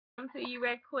To you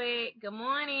real quick. Good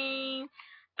morning.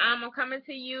 I'm coming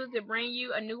to you to bring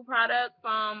you a new product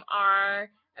from our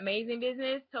amazing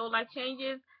business, Total Life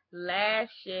Changes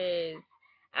Lashes.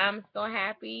 I'm so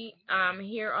happy.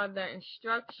 Here are the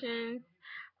instructions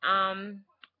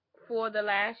for the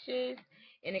lashes,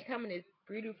 and it comes in this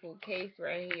beautiful case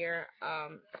right here.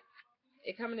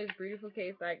 It comes in this beautiful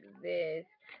case like this.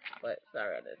 But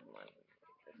sorry, I just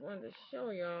wanted to show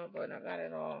y'all, but I got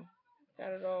it all.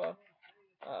 Got it all.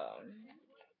 Um,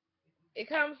 it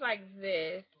comes like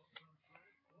this.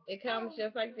 It comes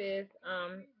just like this,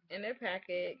 in their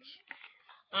package.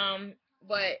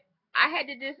 But I had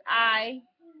did this eye.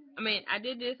 I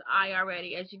did this eye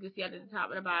already, as you can see. I did the top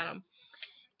and the bottom.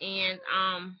 And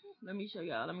let me show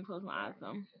y'all. Let me close my eyes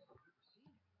some.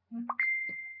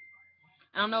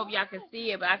 I don't know if y'all can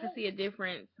see it, but I can see a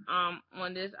difference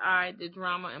on this eye, the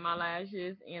drama in my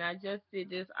lashes. And I just did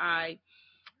this eye,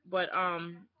 but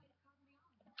I'm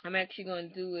actually gonna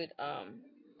do it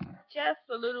just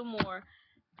a little more,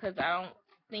 because I don't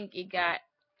think it got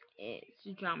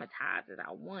as dramatized as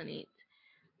I wanted.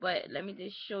 But let me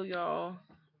just show y'all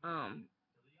on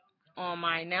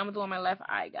my, now I'm doing my left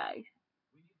eye, guys.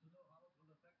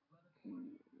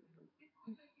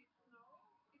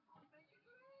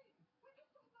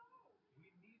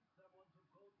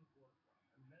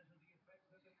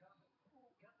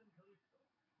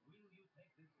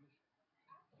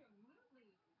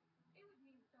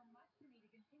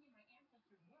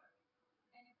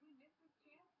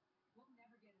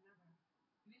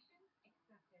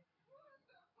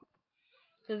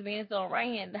 Because being so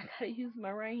right hand, I gotta use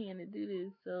my right hand to do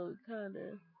this, so it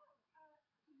kinda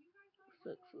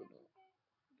sucks a little.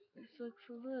 It sucks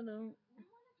a little.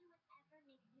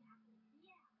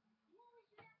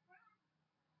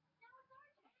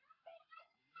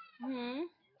 Hmm.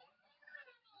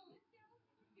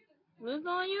 What's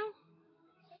on you?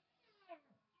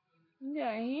 You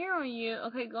got hair on you.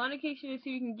 Okay, go in the kitchen and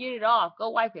see if you can get it off. Go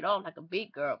wipe it off like a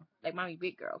big girl, like mommy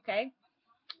big girl. Okay.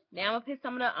 Now I'm gonna put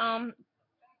some of the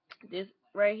this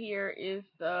right here is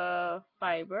the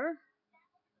fiber,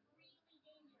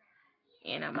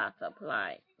 and I'm about to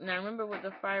apply. Now remember with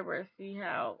the fiber, see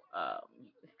how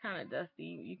it's kind of dusty.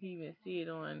 You can even see it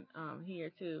on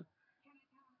here too.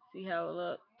 See how it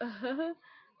looks.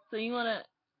 So you wanna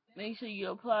make sure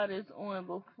you apply this on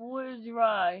before it's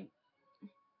dry.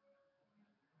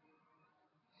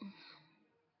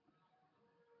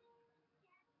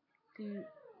 You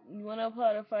wanna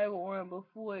apply the fiber on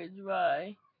before it's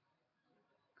dry.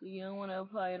 Cause you don't wanna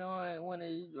apply it on when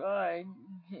it's dry.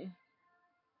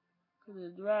 Cause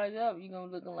it dries up, you're gonna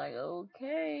be looking like,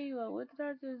 okay, well, what did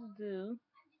I just do?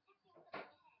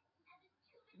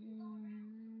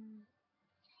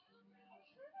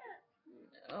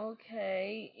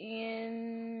 Okay,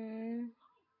 and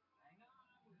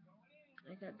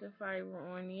I got the fiber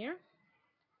on here.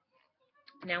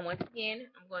 Now, once again,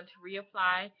 I'm going to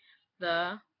reapply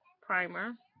the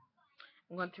primer.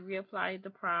 I'm going to reapply the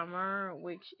primer,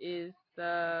 which is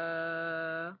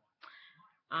the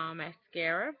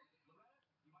mascara,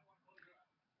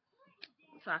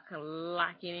 so I can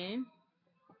lock it in.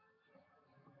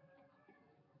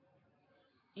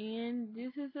 And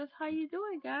this is just how you do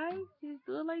it, guys. Just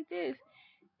do it like this.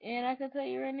 And I can tell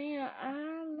you right now, I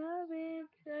love it.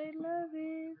 I love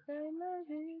it. I love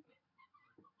it.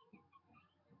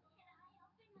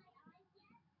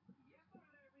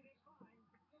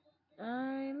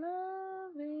 I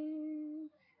love it.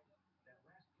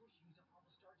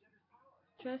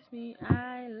 Trust me,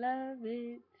 I love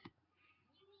it.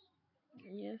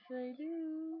 Yes, I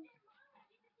do.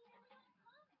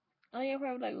 Oh, you're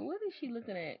probably like, what is she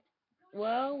looking at?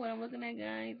 Well, when I'm looking at,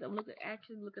 guys, I'm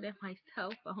actually looking at my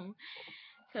cell phone,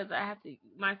 because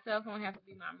my cell phone has to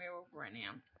be my mirror for right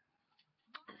now.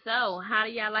 So, how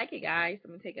do y'all like it, guys?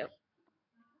 I'm gonna take up,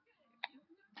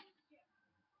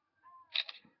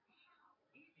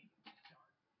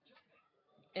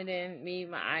 and then leave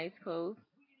my eyes closed.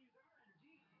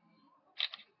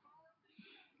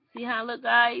 See how I look,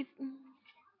 guys?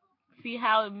 See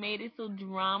how it made it so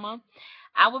drama?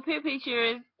 I will put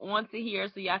pictures onto here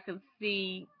so y'all can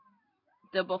see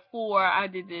the before I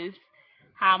did this,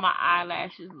 how my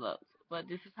eyelashes looked. But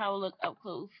this is how it looked up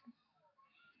close.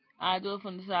 I do it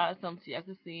from the side so y'all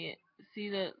can see it. See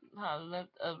how left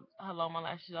of how long my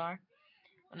lashes are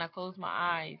when I close my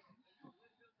eyes.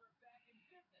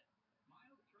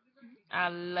 I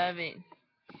love it.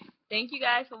 Thank you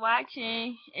guys for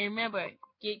watching. And remember,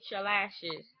 get your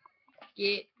lashes.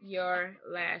 Get your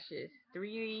lashes.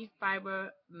 3D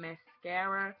Fiber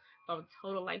Mascara from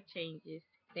Total Life Changes.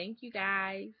 Thank you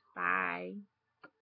guys. Bye.